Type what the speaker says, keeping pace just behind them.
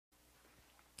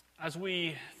As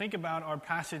we think about our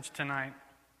passage tonight,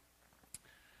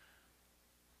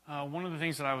 one of the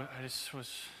things that I just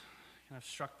was kind of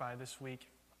struck by this week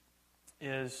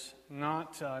is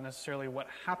not necessarily what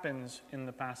happens in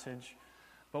the passage,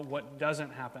 but what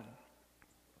doesn't happen.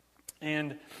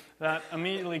 And that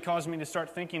immediately caused me to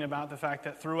start thinking about the fact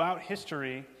that throughout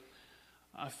history,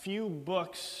 a few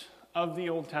books of the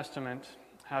Old Testament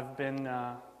have been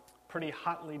pretty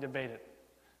hotly debated.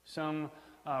 Some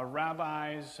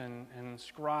rabbis and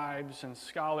scribes and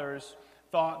scholars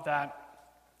thought that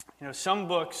some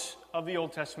books of the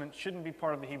Old Testament shouldn't be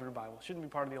part of the Hebrew Bible, shouldn't be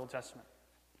part of the Old Testament.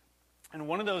 And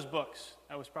one of those books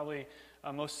that was probably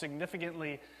most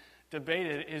significantly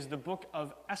debated is the book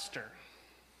of Esther.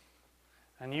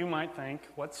 And you might think,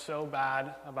 what's so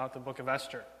bad about the book of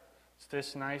Esther? It's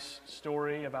this nice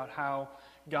story about how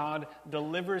God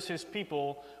delivers his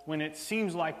people when it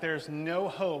seems like there's no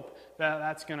hope that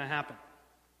that's going to happen.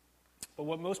 But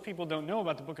what most people don't know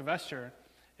about the book of Esther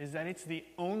is that it's the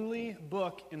only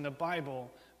book in the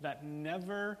Bible that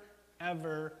never,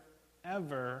 ever,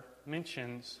 ever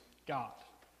mentions God.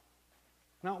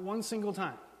 Not one single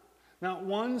time. Not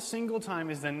one single time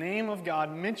is the name of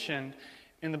God mentioned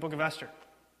in the book of Esther.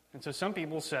 And so some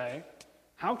people say,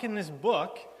 how can this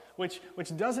book, which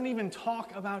doesn't even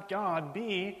talk about God,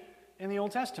 be in the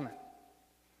Old Testament?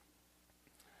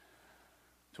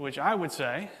 To which I would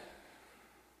say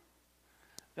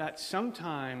that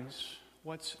sometimes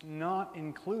what's not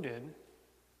included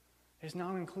is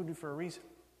not included for a reason.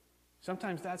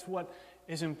 Sometimes that's what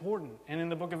is important. And in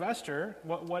the book of Esther,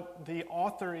 what the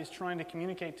author is trying to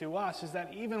communicate to us is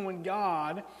that even when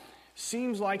God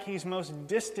seems like he's most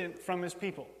distant from his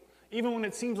people, even when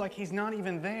it seems like he's not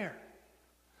even there,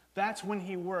 that's when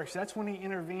he works. That's when he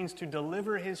intervenes to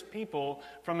deliver his people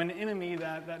from an enemy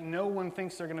that no one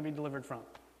thinks they're going to be delivered from.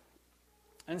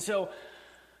 And so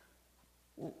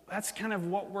that's kind of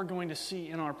what we're going to see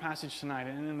in our passage tonight.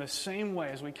 And in the same way,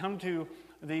 as we come to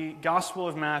the Gospel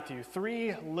of Matthew,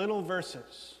 three little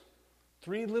verses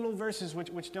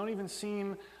which don't even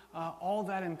seem all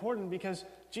that important because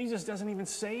Jesus doesn't even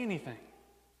say anything.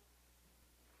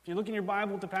 If you look in your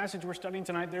Bible at the passage we're studying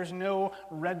tonight, there's no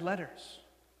red letters.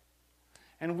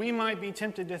 And we might be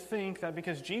tempted to think that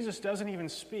because Jesus doesn't even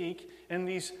speak in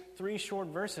these three short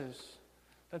verses,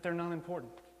 that they're not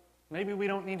important. Maybe we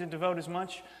don't need to devote as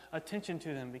much attention to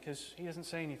them because he doesn't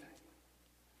say anything.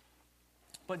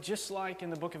 But just like in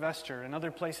the book of Esther and other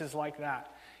places like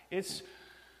that, it's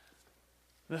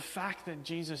the fact that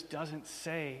Jesus doesn't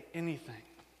say anything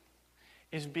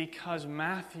is because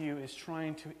Matthew is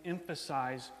trying to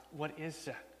emphasize what is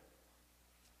said.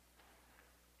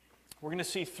 We're going to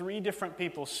see three different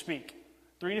people speak.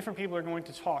 Three different people are going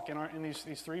to talk in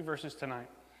these three verses tonight.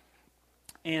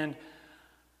 And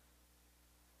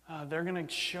they're going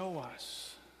to show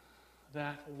us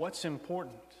that what's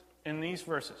important in these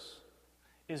verses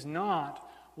is not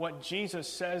what Jesus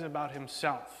says about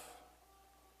himself.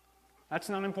 That's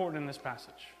not important in this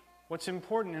passage. What's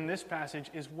important in this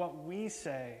passage is what we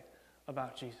say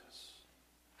about Jesus,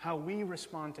 how we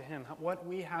respond to him, what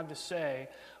we have to say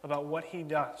about what he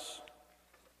does.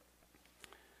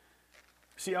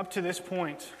 See, up to this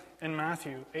point in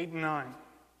Matthew 8 and 9,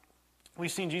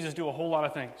 we've seen Jesus do a whole lot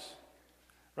of things.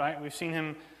 Right? We've seen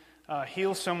him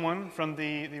heal someone from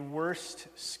the worst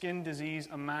skin disease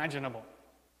imaginable.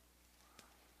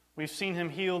 We've seen him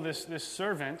heal this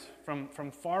servant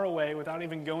from far away without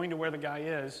even going to where the guy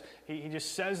is. He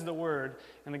just says the word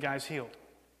and the guy's healed.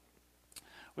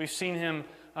 We've seen him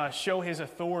show his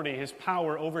authority, his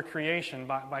power over creation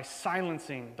by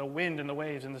silencing the wind and the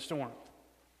waves and the storm.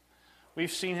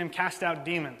 We've seen him cast out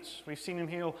demons. We've seen him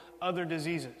heal other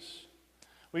diseases.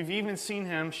 We've even seen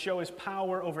him show his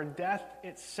power over death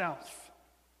itself.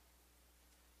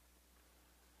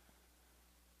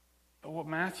 But what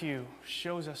Matthew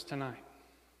shows us tonight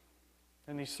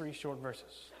in these three short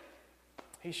verses,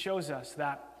 he shows us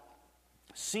that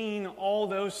seeing all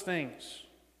those things,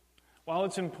 while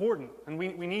it's important, and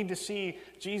we need to see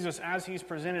Jesus as he's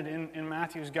presented in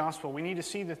Matthew's gospel, we need to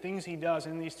see the things he does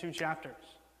in these two chapters.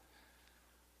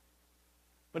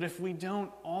 But if we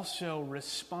don't also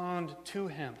respond to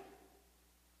him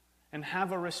and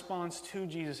have a response to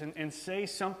Jesus and say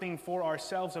something for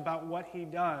ourselves about what he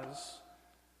does,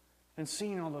 then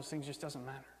seeing all those things just doesn't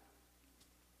matter.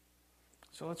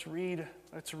 So let's read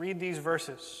these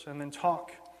verses and then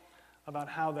talk about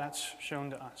how that's shown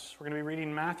to us. We're going to be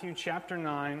reading Matthew chapter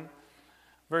 9,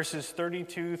 verses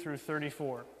 32 through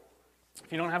 34.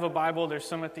 If you don't have a Bible, there's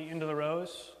some at the end of the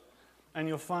rows. And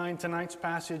you'll find tonight's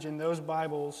passage in those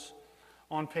Bibles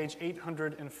on page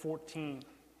 814.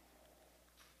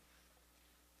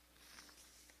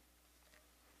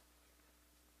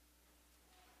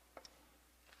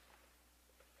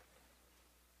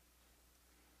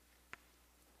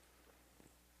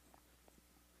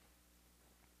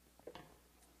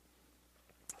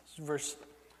 verse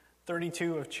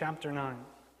 32 of chapter 9.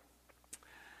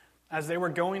 As they were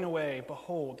going away,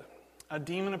 behold, a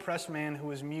demon-oppressed man who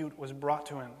was mute was brought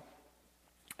to him.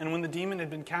 And when the demon had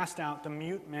been cast out, the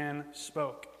mute man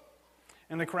spoke.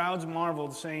 And the crowds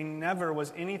marveled, saying, "Never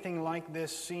was anything like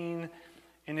this seen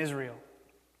in Israel."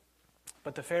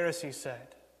 But the Pharisees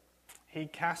said, "He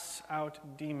casts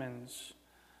out demons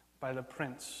by the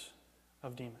prince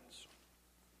of demons."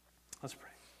 Let's pray.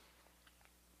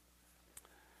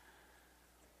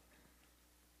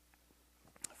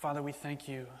 Father, we thank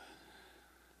you,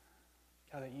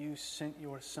 God, that you sent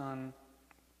your Son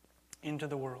into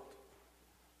the world.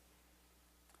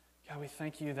 God, we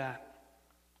thank you that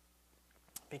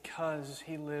because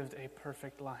he lived a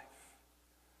perfect life,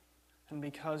 and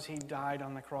because he died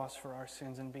on the cross for our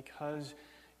sins, and because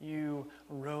you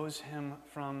rose him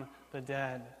from the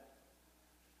dead,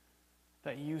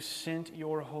 that you sent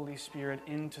your Holy Spirit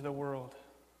into the world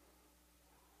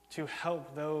to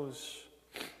help those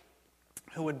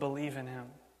who would believe in him.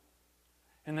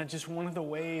 And that just one of the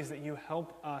ways that you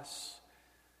help us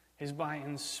is by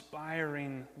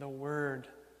inspiring the word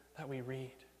that we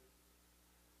read.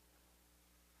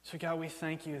 So God, we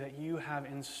thank you that you have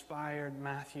inspired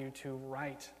Matthew to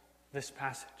write this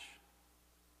passage.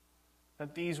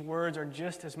 That these words are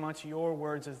just as much your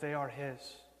words as they are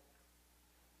his.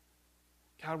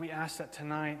 God, we ask that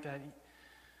tonight that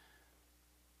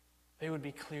they would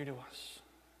be clear to us.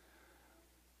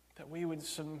 That we would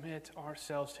submit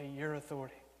ourselves to your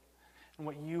authority and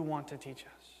what you want to teach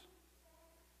us.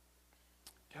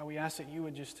 God, we ask that you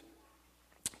would just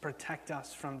protect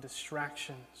us from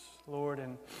distractions, Lord,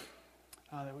 and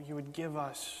that you would give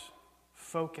us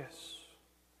focus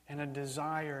and a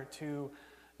desire to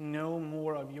know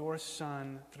more of your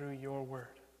Son through your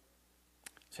word.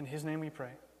 It's in his name we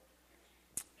pray.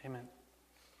 Amen.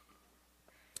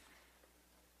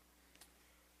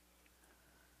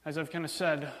 As I've kind of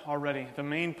said already, the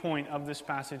main point of this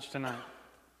passage tonight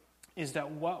is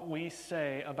that what we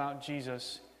say about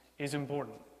Jesus is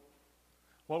important.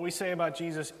 What we say about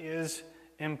Jesus is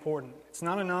important. It's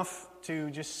not enough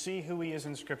to just see who he is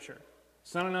in Scripture.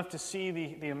 It's not enough to see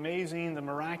the amazing, the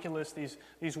miraculous,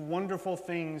 these wonderful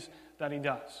things that he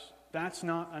does. That's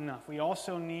not enough. We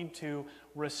also need to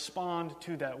respond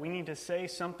to that. We need to say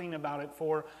something about it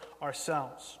for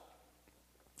ourselves.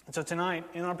 And so tonight,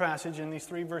 in our passage, in these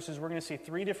 3 verses, we're going to see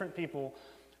 3 different people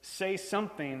say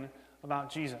something about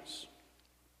Jesus.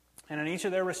 And in each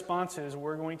of their responses,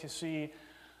 we're going to see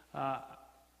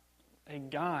a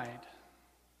guide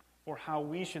for how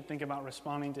we should think about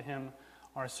responding to him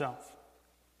ourselves.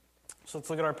 So let's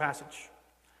look at our passage.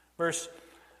 Verse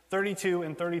 32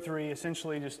 and 33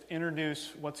 essentially just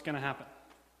introduce what's going to happen.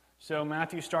 So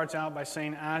Matthew starts out by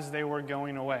saying, as they were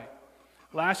going away.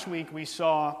 Last week we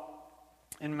saw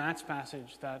in Matt's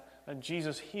passage that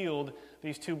Jesus healed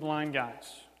these 2 blind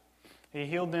guys. He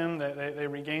healed them, they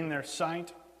regained their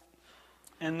sight,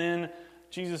 and then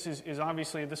Jesus is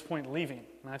obviously at this point leaving.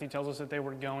 Matthew tells us that they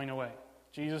were going away.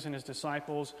 Jesus and his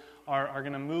disciples are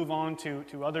going to move on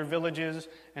to other villages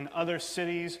and other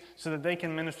cities so that they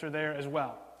can minister there as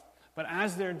well. But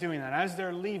as they're doing that, as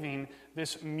they're leaving,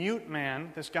 this mute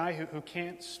man, this guy who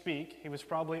can't speak, he was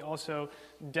probably also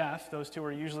deaf. Those 2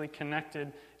 are usually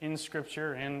connected in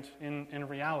Scripture and in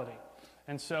reality.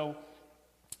 And so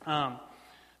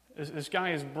this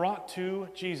guy is brought to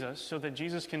Jesus so that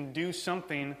Jesus can do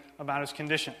something about his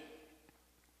condition.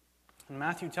 And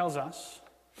Matthew tells us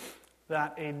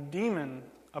that a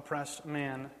demon-oppressed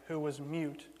man who was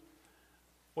mute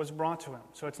was brought to him.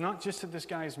 So it's not just that this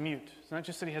guy is mute. It's not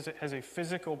just that he has a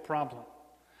physical problem.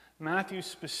 Matthew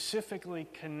specifically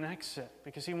connects it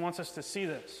because he wants us to see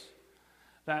this.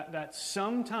 That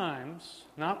sometimes,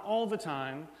 not all the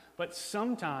time, but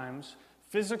sometimes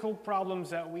physical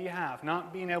problems that we have,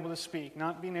 not being able to speak,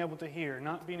 not being able to hear,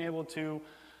 not being able to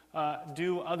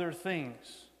do other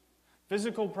things,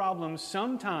 physical problems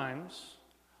sometimes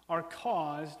are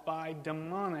caused by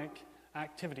demonic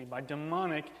activity, by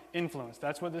demonic influence.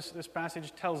 That's what this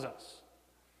passage tells us.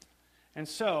 And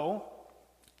so,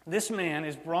 this man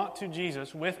is brought to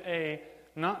Jesus with a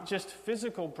not just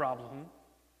physical problem.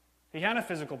 He had a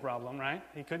physical problem, right?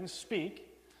 He couldn't speak.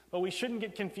 But we shouldn't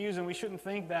get confused and we shouldn't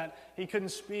think that he couldn't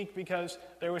speak because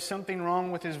there was something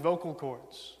wrong with his vocal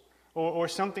cords or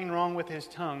something wrong with his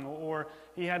tongue or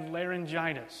he had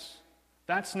laryngitis.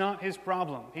 That's not his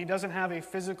problem. He doesn't have a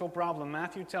physical problem.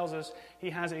 Matthew tells us he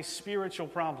has a spiritual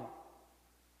problem.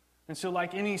 And so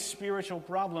like any spiritual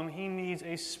problem, he needs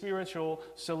a spiritual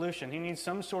solution. He needs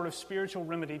some sort of spiritual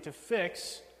remedy to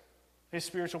fix his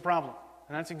spiritual problem.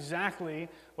 And that's exactly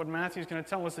what Matthew's going to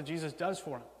tell us that Jesus does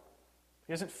for him.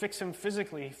 He doesn't fix him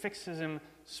physically, he fixes him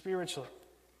spiritually.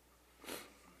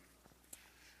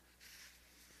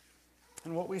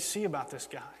 And what we see about this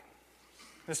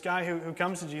guy who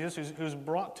comes to Jesus, who's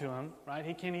brought to him, right?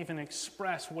 He can't even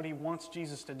express what he wants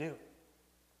Jesus to do.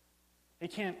 He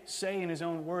can't say in his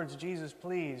own words, Jesus,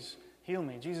 please heal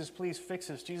me. Jesus, please fix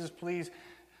this. Jesus, please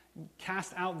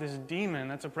cast out this demon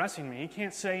that's oppressing me. He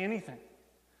can't say anything.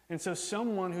 And so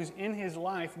someone who's in his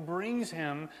life brings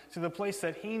him to the place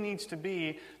that he needs to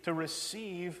be to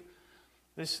receive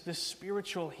this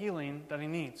spiritual healing that he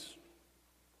needs.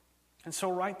 And so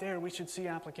right there, we should see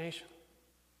application.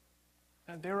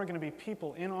 That there are going to be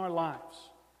people in our lives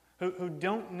who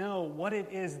don't know what it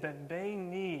is that they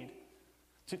need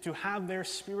to have their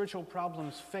spiritual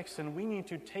problems fixed. And we need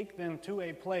to take them to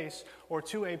a place or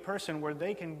to a person where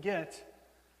they can get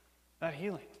that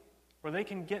healing, where they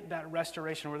can get that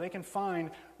restoration, where they can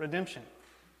find redemption.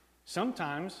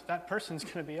 Sometimes that person's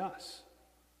going to be us.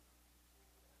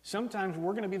 Sometimes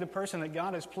we're going to be the person that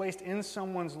God has placed in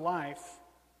someone's life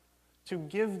to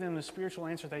give them the spiritual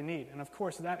answer they need. And of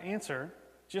course, that answer,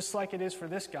 just like it is for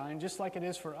this guy and just like it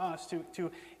is for us,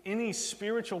 to any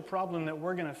spiritual problem that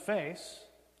we're going to face,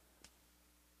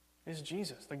 is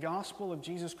Jesus. The gospel of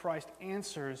Jesus Christ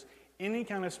answers any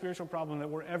kind of spiritual problem that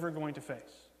we're ever going to face.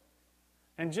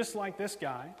 And just like this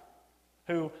guy,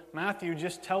 who Matthew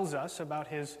just tells us about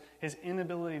his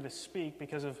inability to speak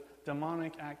because of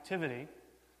demonic activity,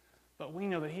 but we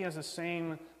know that he has the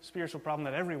same spiritual problem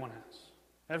that everyone has.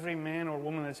 Every man or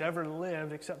woman that's ever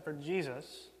lived, except for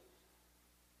Jesus,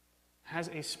 has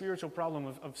a spiritual problem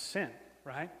of sin,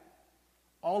 right?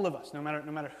 All of us, no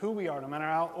matter who we are, no matter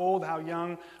how old, how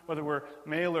young, whether we're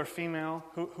male or female,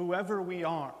 whoever we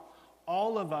are,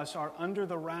 all of us are under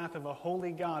the wrath of a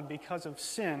holy God because of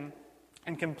sin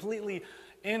and completely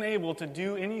unable to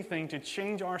do anything to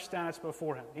change our status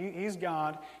before Him. He's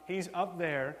God. He's up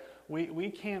there. We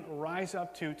can't rise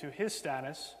up to His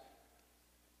status.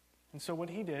 And so what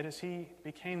He did is He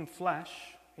became flesh.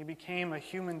 He became a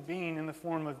human being in the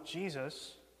form of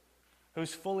Jesus,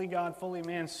 who's fully God, fully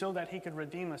man, so that He could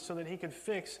redeem us, so that He could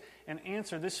fix and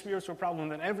answer this spiritual problem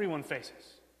that everyone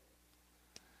faces.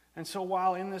 And so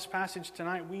while in this passage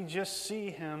tonight we just see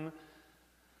Him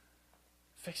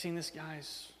fixing this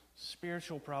guy's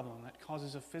spiritual problem that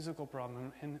causes a physical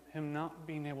problem, and him not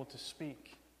being able to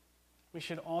speak, we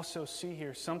should also see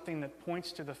here something that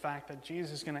points to the fact that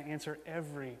Jesus is going to answer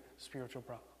every spiritual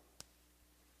problem.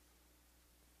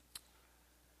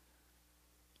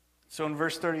 So in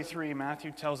verse 33,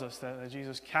 Matthew tells us that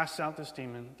Jesus casts out this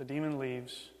demon, the demon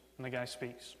leaves, and the guy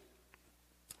speaks.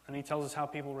 And he tells us how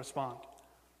people respond.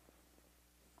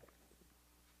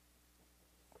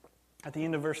 At the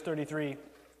end of verse 33,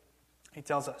 he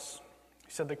tells us,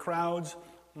 he said, the crowds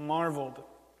marveled,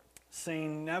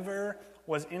 saying, never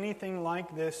was anything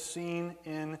like this seen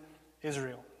in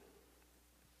Israel.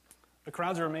 The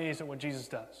crowds are amazed at what Jesus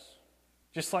does,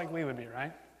 just like we would be,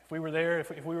 right? If we were there,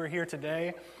 if we were here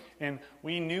today, and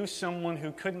we knew someone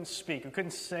who couldn't speak, who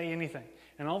couldn't say anything,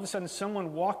 and all of a sudden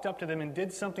someone walked up to them and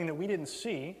did something that we didn't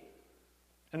see,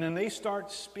 and then they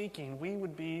start speaking, we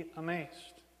would be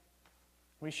amazed.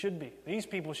 We should be. These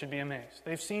people should be amazed.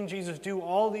 They've seen Jesus do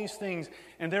all these things,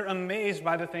 and they're amazed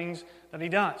by the things that He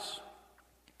does.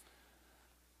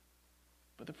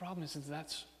 But the problem is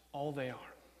that's all they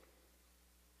are.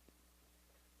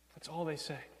 That's all they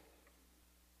say.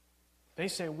 They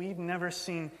say, we've never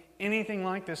seen anything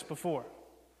like this before.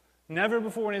 Never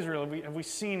before in Israel have we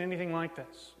seen anything like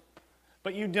this.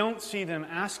 But you don't see them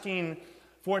asking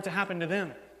for it to happen to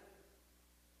them.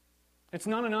 It's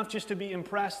not enough just to be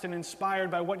impressed and inspired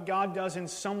by what God does in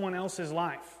someone else's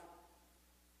life.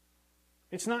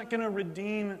 It's not going to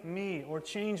redeem me or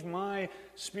change my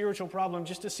spiritual problem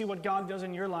just to see what God does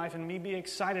in your life and me be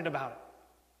excited about it.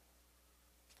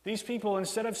 These people,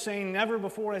 instead of saying never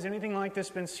before has anything like this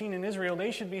been seen in Israel,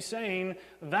 they should be saying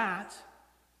that,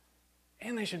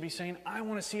 and they should be saying, I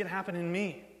want to see it happen in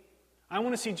me. I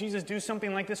want to see Jesus do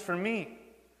something like this for me.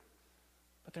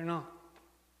 But they're not.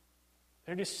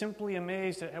 They're just simply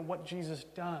amazed at what Jesus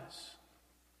does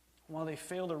while they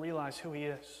fail to realize who He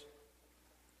is.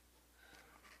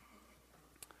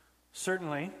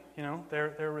 Certainly,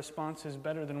 their response is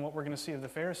better than what we're going to see of the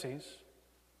Pharisees.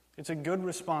 It's a good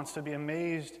response to be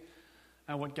amazed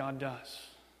at what God does,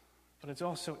 but it's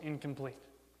also incomplete.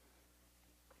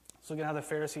 Let's look at how the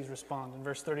Pharisees respond in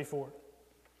verse 34.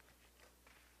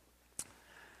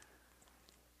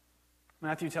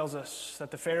 Matthew tells us that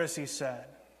the Pharisees said,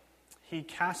 He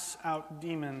casts out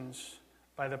demons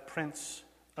by the prince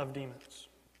of demons.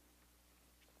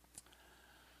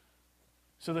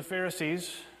 So the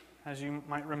Pharisees, as you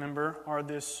might remember, are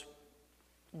this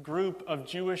group of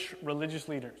Jewish religious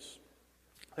leaders.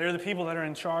 They're the people that are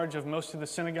in charge of most of the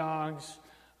synagogues.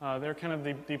 They're kind of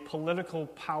the political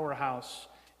powerhouse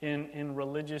in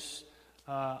religious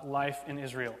life in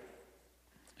Israel.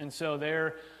 And so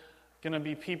they're going to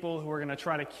be people who are going to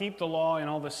try to keep the law in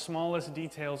all the smallest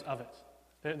details of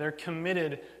it. They're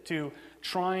committed to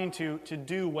trying to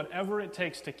do whatever it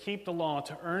takes to keep the law,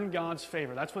 to earn God's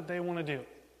favor. That's what they want to do.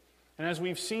 And as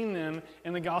we've seen them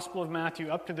in the Gospel of Matthew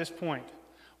up to this point,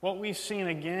 what we've seen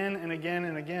again and again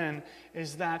and again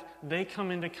is that they come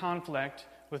into conflict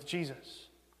with Jesus.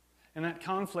 And that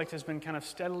conflict has been kind of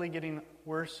steadily getting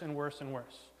worse and worse and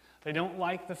worse. They don't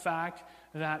like the fact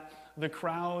that the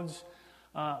crowds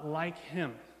like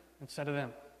him instead of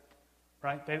them.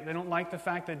 Right? They don't like the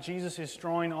fact that Jesus is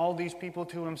drawing all these people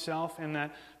to himself and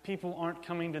that people aren't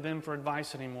coming to them for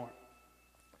advice anymore.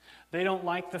 They don't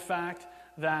like the fact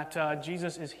that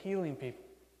Jesus is healing people.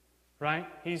 Right?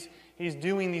 He's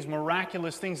doing these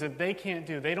miraculous things that they can't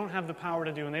do. They don't have the power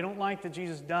to do, and they don't like that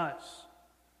Jesus does.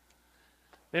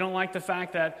 They don't like the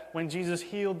fact that when Jesus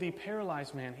healed the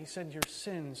paralyzed man, he said, "Your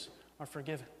sins are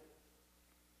forgiven."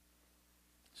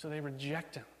 So they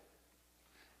reject him.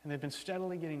 And they've been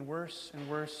steadily getting worse and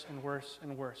worse and worse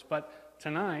and worse. But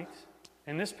tonight,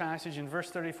 in this passage, in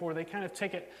verse 34, they kind of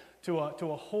take it to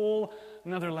a whole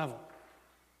another level.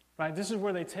 Right? This is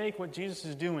where they take what Jesus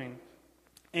is doing,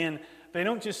 and they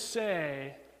don't just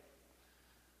say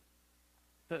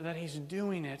that he's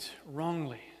doing it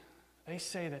wrongly. They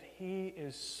say that he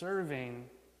is serving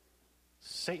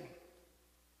Satan.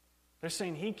 They're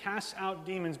saying he casts out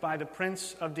demons by the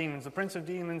prince of demons. The prince of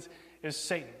demons is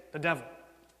Satan, the devil.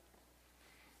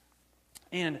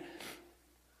 And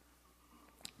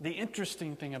the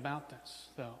interesting thing about this,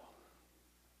 though,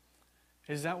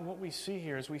 is that what we see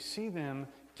here is we see them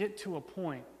get to a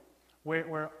point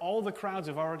where all the crowds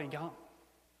have already gone.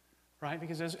 Right?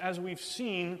 Because as we've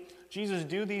seen Jesus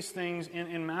do these things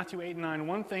in Matthew 8 and 9,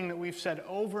 one thing that we've said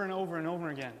over and over and over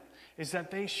again is that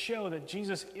they show that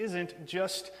Jesus isn't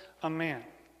just a man.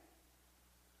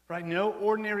 Right? No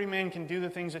ordinary man can do the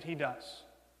things that he does.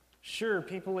 Sure,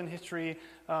 people in history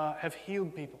have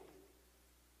healed people.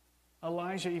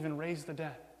 Elijah even raised the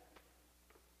dead.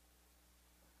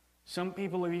 Some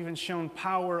people have even shown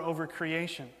power over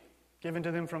creation, given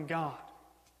to them from God.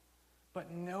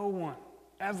 But no one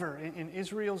ever in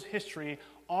Israel's history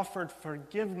offered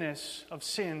forgiveness of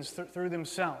sins through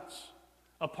themselves,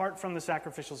 apart from the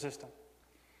sacrificial system.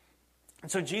 And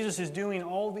so Jesus is doing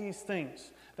all these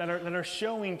things that are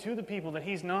showing to the people that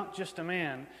he's not just a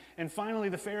man. And finally,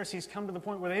 the Pharisees come to the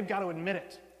point where they've got to admit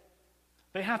it.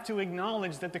 They have to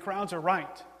acknowledge that the crowds are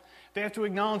right. They have to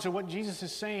acknowledge that what Jesus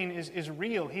is saying is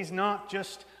real. He's not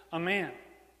just a man.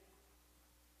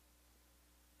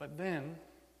 But then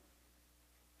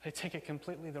they take it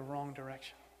completely the wrong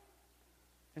direction.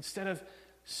 Instead of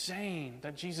saying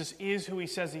that Jesus is who he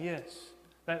says he is,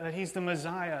 that he's the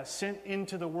Messiah sent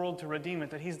into the world to redeem it,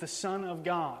 that he's the Son of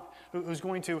God who's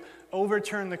going to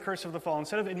overturn the curse of the fall,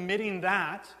 instead of admitting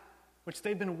that, which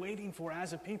they've been waiting for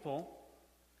as a people,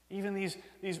 even these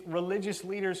religious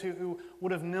leaders who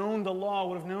would have known the law,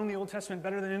 would have known the Old Testament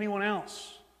better than anyone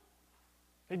else,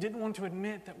 they didn't want to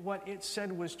admit that what it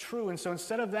said was true. And so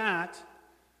instead of that,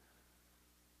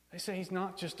 they say he's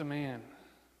not just a man,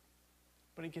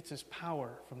 but he gets his power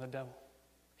from the devil.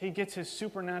 He gets his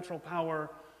supernatural power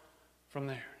from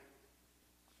there.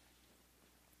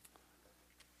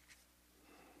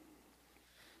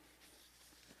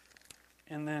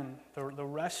 And then the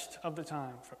rest of the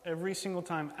time, for every single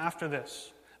time after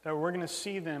this, that we're going to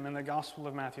see them in the Gospel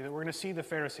of Matthew, that we're going to see the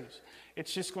Pharisees,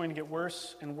 it's just going to get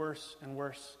worse and worse and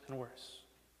worse and worse.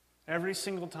 Every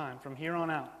single time from here on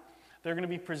out, they're going to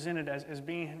be presented as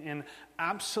being in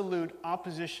absolute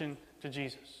opposition to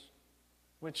Jesus,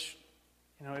 which,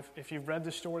 if you've read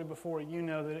the story before, you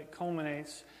know that it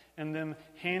culminates in them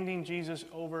handing Jesus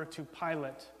over to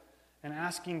Pilate and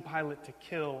asking Pilate to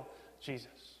kill Jesus.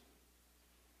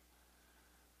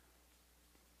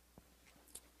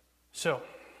 So,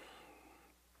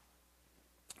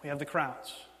 we have the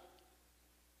crowds,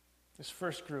 this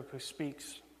first group who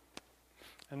speaks,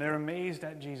 and they're amazed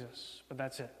at Jesus, but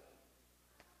that's it.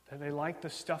 They like the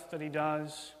stuff that he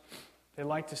does. They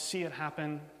like to see it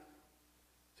happen.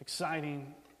 It's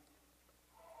exciting.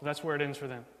 But that's where it ends for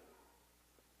them.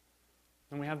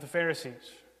 And we have the Pharisees,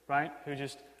 right, who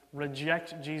just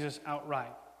reject Jesus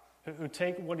outright, who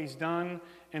take what he's done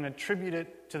and attribute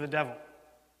it to the devil.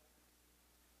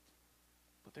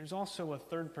 But there's also a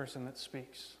third person that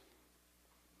speaks.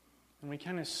 And we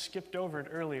kind of skipped over it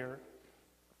earlier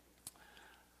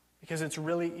because it's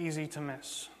really easy to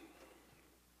miss.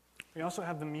 We also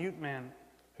have the mute man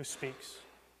who speaks.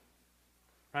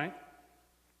 right?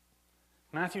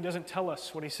 Matthew doesn't tell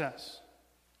us what he says.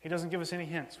 He doesn't give us any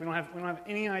hints. We don't have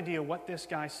any idea what this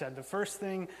guy said. The first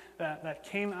thing that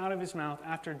came out of his mouth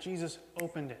after Jesus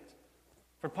opened it,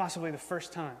 for possibly the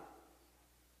first time.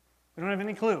 We don't have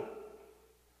any clue.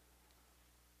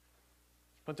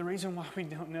 But the reason why we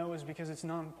don't know is because it's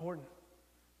not important.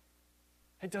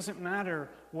 It doesn't matter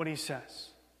what he says,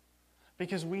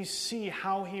 because we see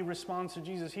how he responds to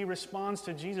Jesus. He responds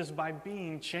to Jesus by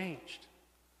being changed,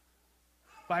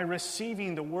 by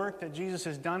receiving the work that Jesus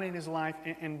has done in his life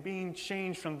and being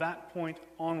changed from that point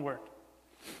onward.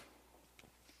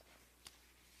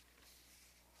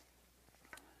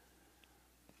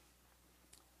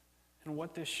 And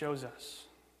what this shows us,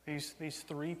 these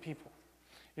three people,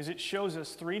 is it shows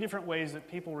us three different ways that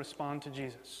people respond to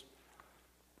Jesus.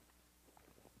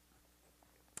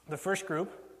 The first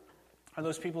group are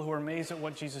those people who are amazed at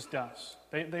what Jesus does.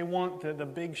 They want the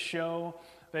big show.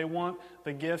 They want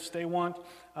the gifts. They want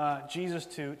Jesus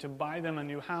to buy them a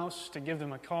new house, to give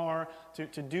them a car,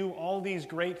 to do all these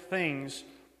great things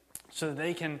so that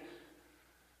they can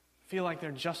feel like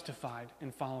they're justified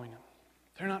in following him.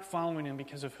 They're not following him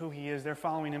because of who he is. They're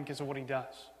following him because of what he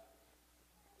does.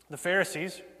 The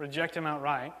Pharisees reject him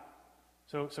outright,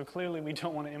 so clearly we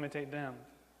don't want to imitate them.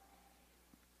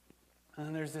 And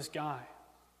then there's this guy.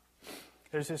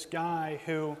 There's this guy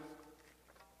who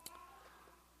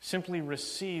simply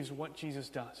receives what Jesus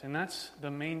does. And that's the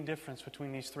main difference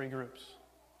between these three groups.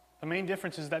 The main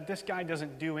difference is that this guy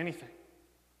doesn't do anything.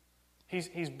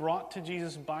 He's brought to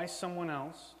Jesus by someone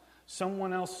else.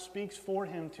 Someone else speaks for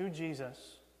him to Jesus.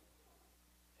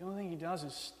 The only thing he does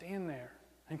is stand there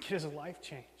and get his life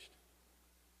changed.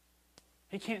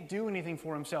 He can't do anything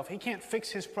for himself. He can't fix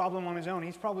his problem on his own.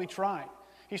 He's probably tried.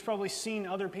 He's probably seen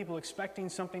other people expecting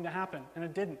something to happen, and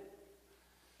it didn't.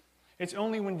 It's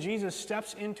only when Jesus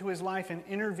steps into his life and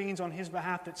intervenes on his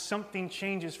behalf that something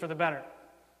changes for the better.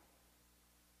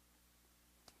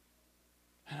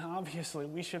 And obviously,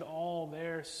 we should all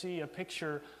there see a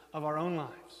picture of our own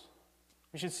lives.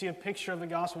 We should see a picture of the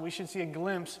gospel. We should see a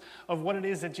glimpse of what it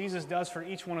is that Jesus does for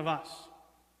each one of us.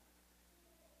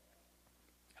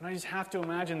 And I just have to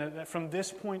imagine that from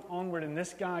this point onward in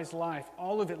this guy's life,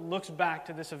 all of it looks back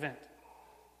to this event.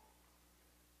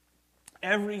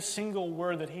 Every single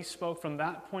word that he spoke from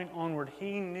that point onward,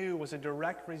 he knew was a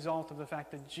direct result of the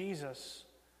fact that Jesus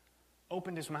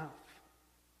opened his mouth,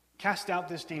 cast out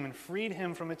this demon, freed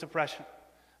him from its oppression,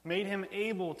 made him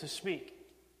able to speak.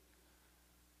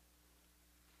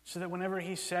 So that whenever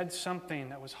he said something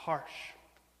that was harsh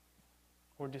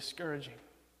or discouraging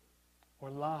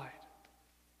or lied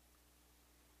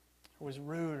or was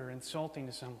rude or insulting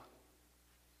to someone,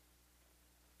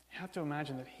 you have to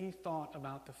imagine that he thought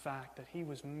about the fact that he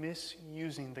was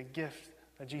misusing the gift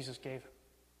that Jesus gave him.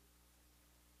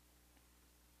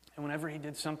 And whenever he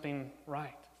did something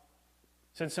right,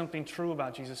 said something true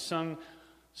about Jesus, sung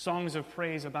songs of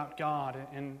praise about God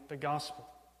and the gospel,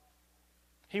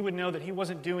 he would know that he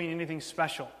wasn't doing anything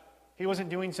special. He wasn't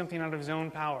doing something out of his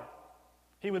own power.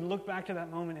 He would look back to that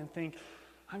moment and think,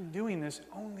 I'm doing this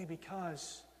only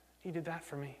because he did that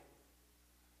for me.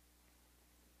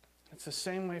 It's the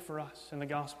same way for us in the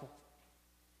gospel.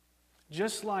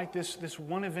 Just like this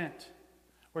one event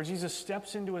where Jesus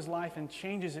steps into his life and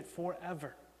changes it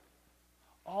forever,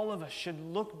 all of us should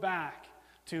look back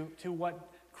to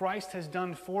what Christ has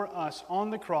done for us on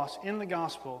the cross in the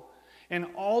gospel, and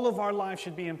all of our lives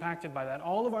should be impacted by that.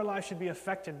 All of our lives should be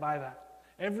affected by that.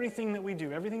 Everything that we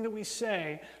do, everything that we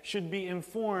say should be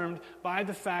informed by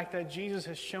the fact that Jesus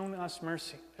has shown us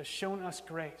mercy, has shown us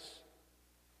grace.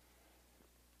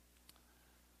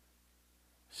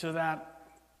 So that,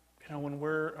 when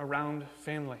we're around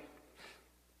family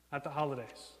at the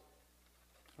holidays,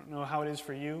 I don't know how it is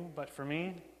for you, but for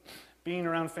me, being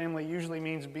around family usually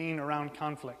means being around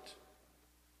conflict.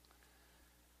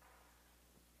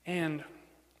 And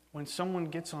when someone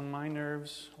gets on my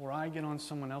nerves or I get on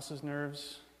someone else's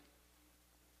nerves,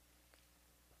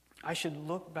 I should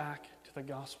look back to the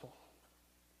gospel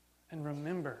and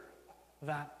remember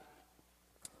that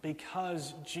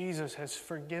because Jesus has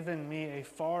forgiven me a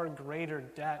far greater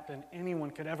debt than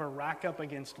anyone could ever rack up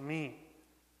against me,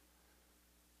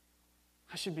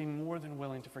 I should be more than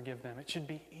willing to forgive them. It should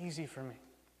be easy for me.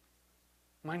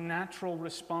 My natural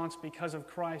response because of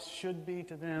Christ should be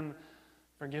to them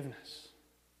forgiveness.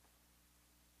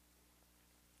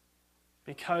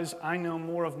 Because I know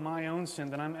more of my own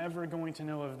sin than I'm ever going to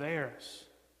know of theirs.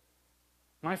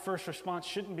 My first response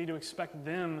shouldn't be to expect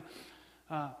them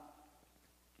to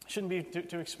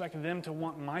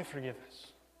want my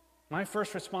forgiveness. My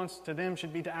first response to them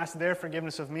should be to ask their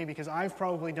forgiveness of me because I've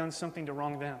probably done something to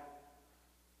wrong them.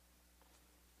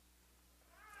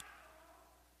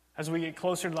 as we get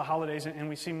closer to the holidays and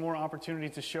we see more opportunity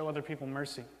to show other people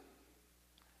mercy.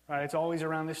 Right? It's always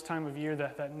around this time of year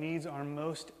that needs are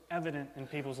most evident in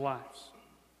people's lives.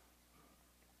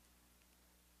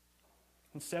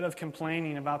 Instead of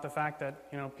complaining about the fact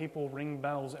that, people ring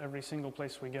bells every single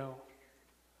place we go,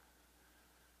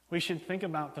 we should think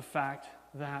about the fact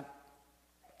that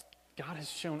God has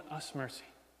shown us mercy.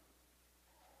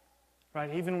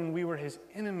 Right? Even when we were his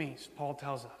enemies, Paul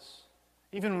tells us.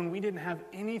 Even when we didn't have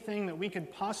anything that we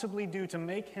could possibly do to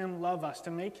make him love us,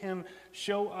 to make him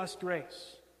show us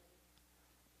grace.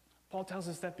 Paul tells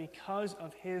us that because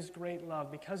of his great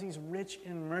love, because he's rich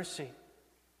in mercy,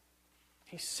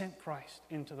 he sent Christ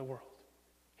into the world.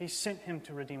 He sent him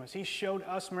to redeem us. He showed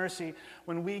us mercy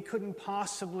when we couldn't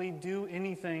possibly do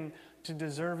anything to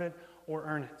deserve it or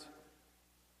earn it.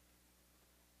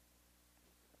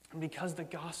 And because the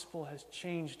gospel has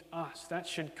changed us, that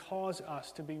should cause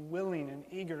us to be willing and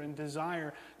eager and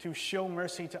desire to show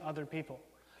mercy to other people,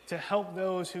 to help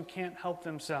those who can't help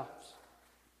themselves.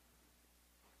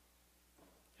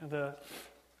 The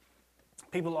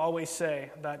people always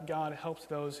say that God helps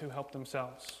those who help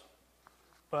themselves.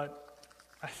 But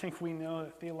I think we know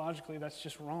that theologically that's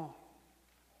just wrong.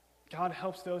 God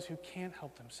helps those who can't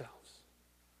help themselves.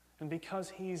 And because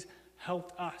he's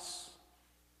helped us,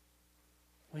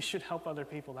 we should help other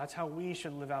people. That's how we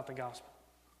should live out the gospel.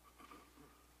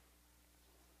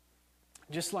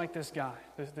 Just like this guy,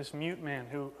 this mute man,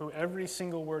 who every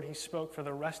single word he spoke for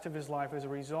the rest of his life is a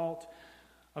result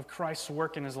of Christ's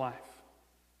work in his life.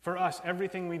 For us,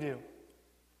 everything we do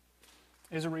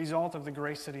is a result of the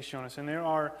grace that he's shown us. And there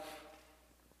are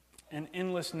an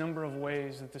endless number of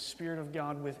ways that the Spirit of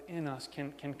God within us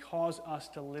can cause us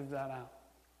to live that out.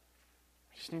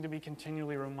 We just need to be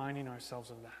continually reminding ourselves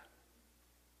of that.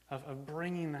 Of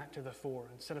bringing that to the fore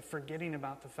instead of forgetting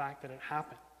about the fact that it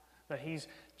happened, that he's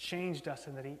changed us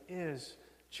and that he is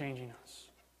changing us.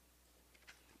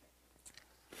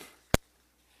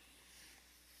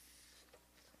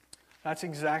 That's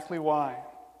exactly why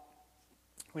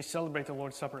we celebrate the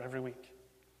Lord's Supper every week.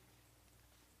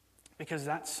 Because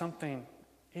that's something,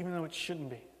 even though it shouldn't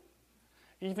be,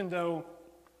 even though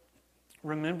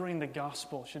remembering the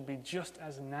gospel should be just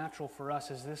as natural for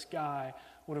us as this guy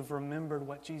would have remembered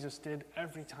what Jesus did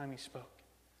every time he spoke.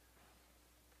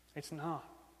 It's not.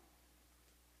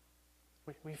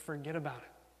 We forget about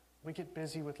it. We get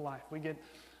busy with life. We get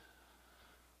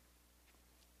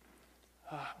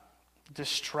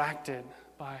distracted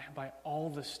by all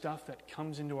the stuff that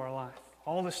comes into our life,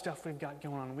 all the stuff we've got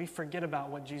going on. We forget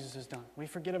about what Jesus has done. We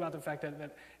forget about the fact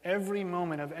that every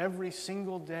moment of every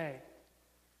single day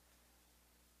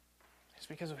is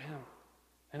because of him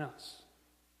and us.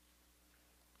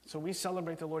 So we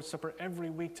celebrate the Lord's Supper every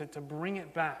week to bring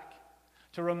it back,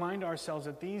 to remind ourselves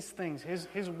that these things,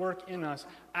 his work in us,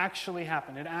 actually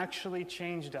happened. It actually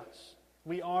changed us.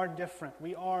 We are different.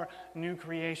 We are new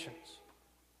creations.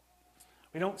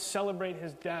 We don't celebrate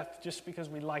his death just because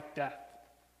we like death.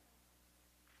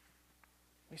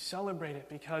 We celebrate it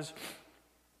because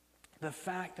the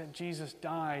fact that Jesus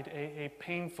died a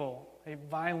painful, a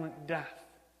violent death,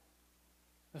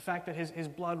 the fact that his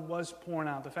blood was poured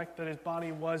out, the fact that his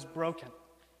body was broken,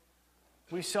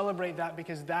 we celebrate that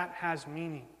because that has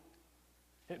meaning.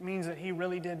 It means that he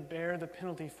really did bear the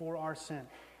penalty for our sin.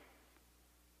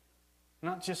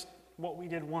 Not just what we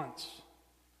did once,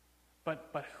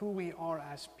 but who we are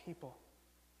as people.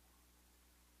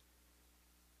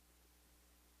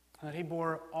 And that he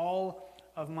bore all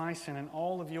of my sin and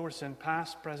all of your sin,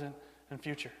 past, present, and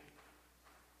future.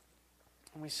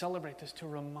 And we celebrate this to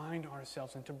remind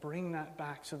ourselves and to bring that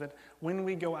back so that when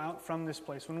we go out from this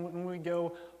place, when we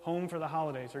go home for the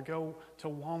holidays or go to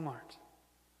Walmart,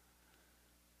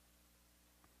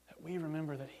 that we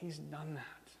remember that he's done that.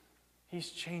 He's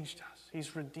changed us.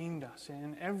 He's redeemed us.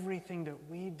 And everything that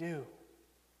we do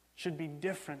should be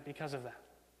different because of that.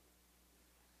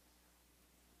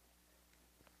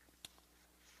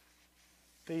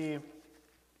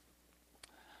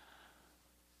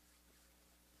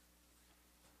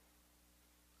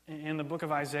 In the book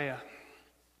of Isaiah,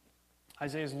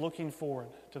 Isaiah is looking forward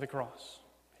to the cross.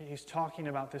 He's talking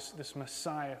about this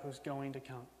Messiah who's going to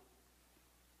come.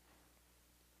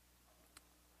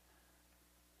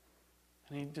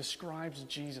 And he describes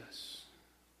Jesus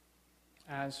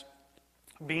as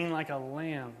being like a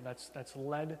lamb that's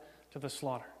led to the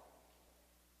slaughter.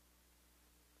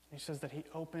 He says that he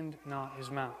opened not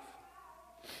his mouth.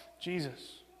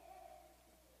 Jesus,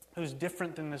 who's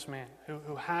different than this man,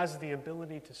 who has the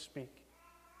ability to speak,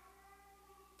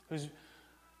 who's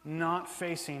not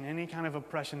facing any kind of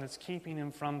oppression that's keeping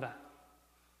him from that.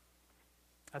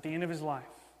 At the end of his life,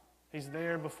 He's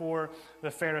there before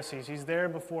the Pharisees. He's there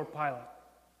before Pilate.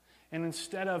 And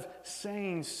instead of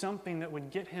saying something that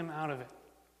would get him out of it,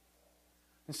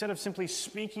 instead of simply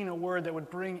speaking a word that would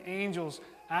bring angels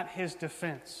at his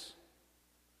defense,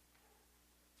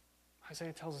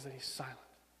 Isaiah tells us that he's silent.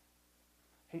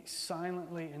 He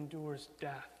silently endures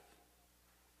death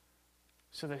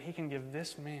so that he can give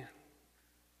this man,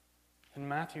 in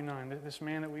Matthew 9, this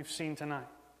man that we've seen tonight,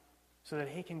 so that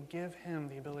he can give him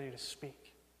the ability to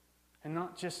speak and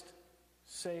not just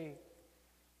say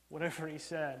whatever he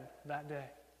said that day,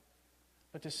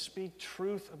 but to speak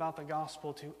truth about the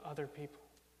gospel to other people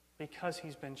because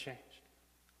he's been changed.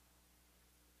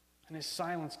 And his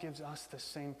silence gives us the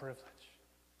same privilege,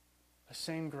 the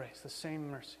same grace, the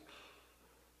same mercy.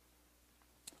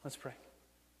 Let's pray.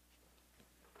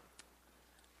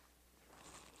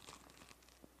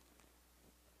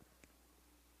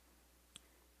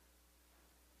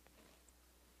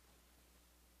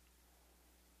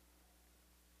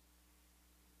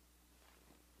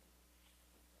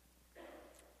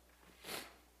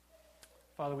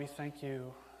 Father, we thank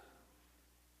you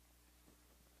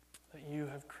that you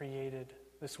have created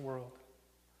this world,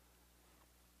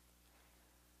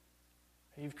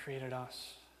 that you've created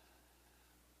us,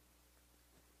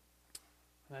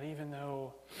 that even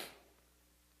though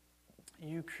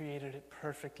you created it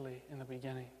perfectly in the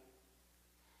beginning,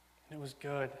 and it was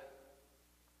good,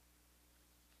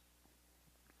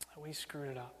 that we screwed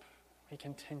it up. We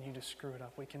continue to screw it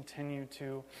up. We continue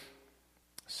to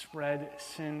spread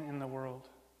sin in the world.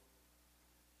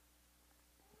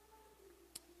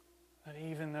 That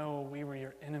even though we were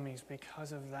your enemies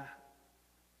because of that,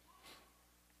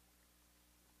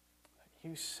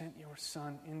 you sent your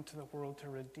Son into the world to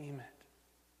redeem it,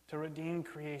 to redeem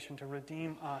creation, to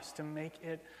redeem us, to make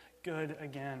it good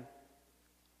again.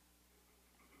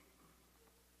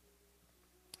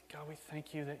 God, we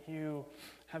thank you that you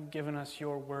have given us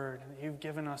your word, and that you've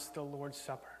given us the Lord's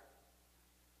Supper.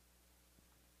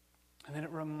 And that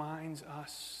it reminds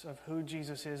us of who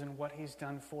Jesus is and what he's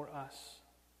done for us.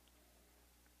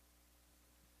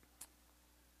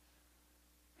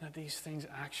 That these things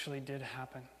actually did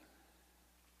happen.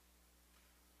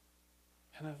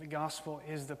 And that the gospel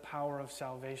is the power of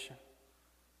salvation.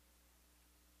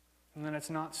 And that it's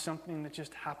not something that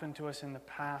just happened to us in the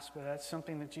past, but that's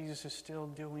something that Jesus is still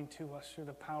doing to us through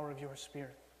the power of your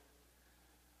Spirit.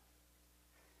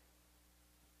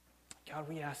 God,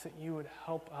 we ask that you would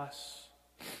help us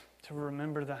to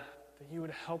remember that you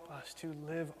would help us to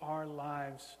live our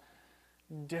lives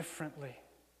differently,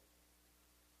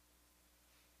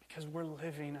 because we're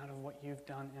living out of what you've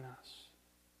done in us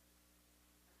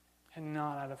and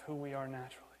not out of who we are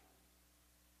naturally.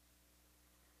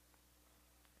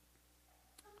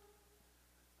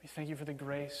 We thank you for the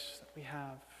grace that we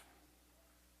have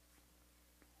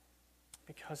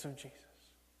because of Jesus.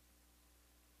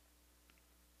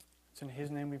 It's in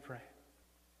his name we pray.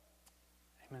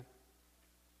 Amen.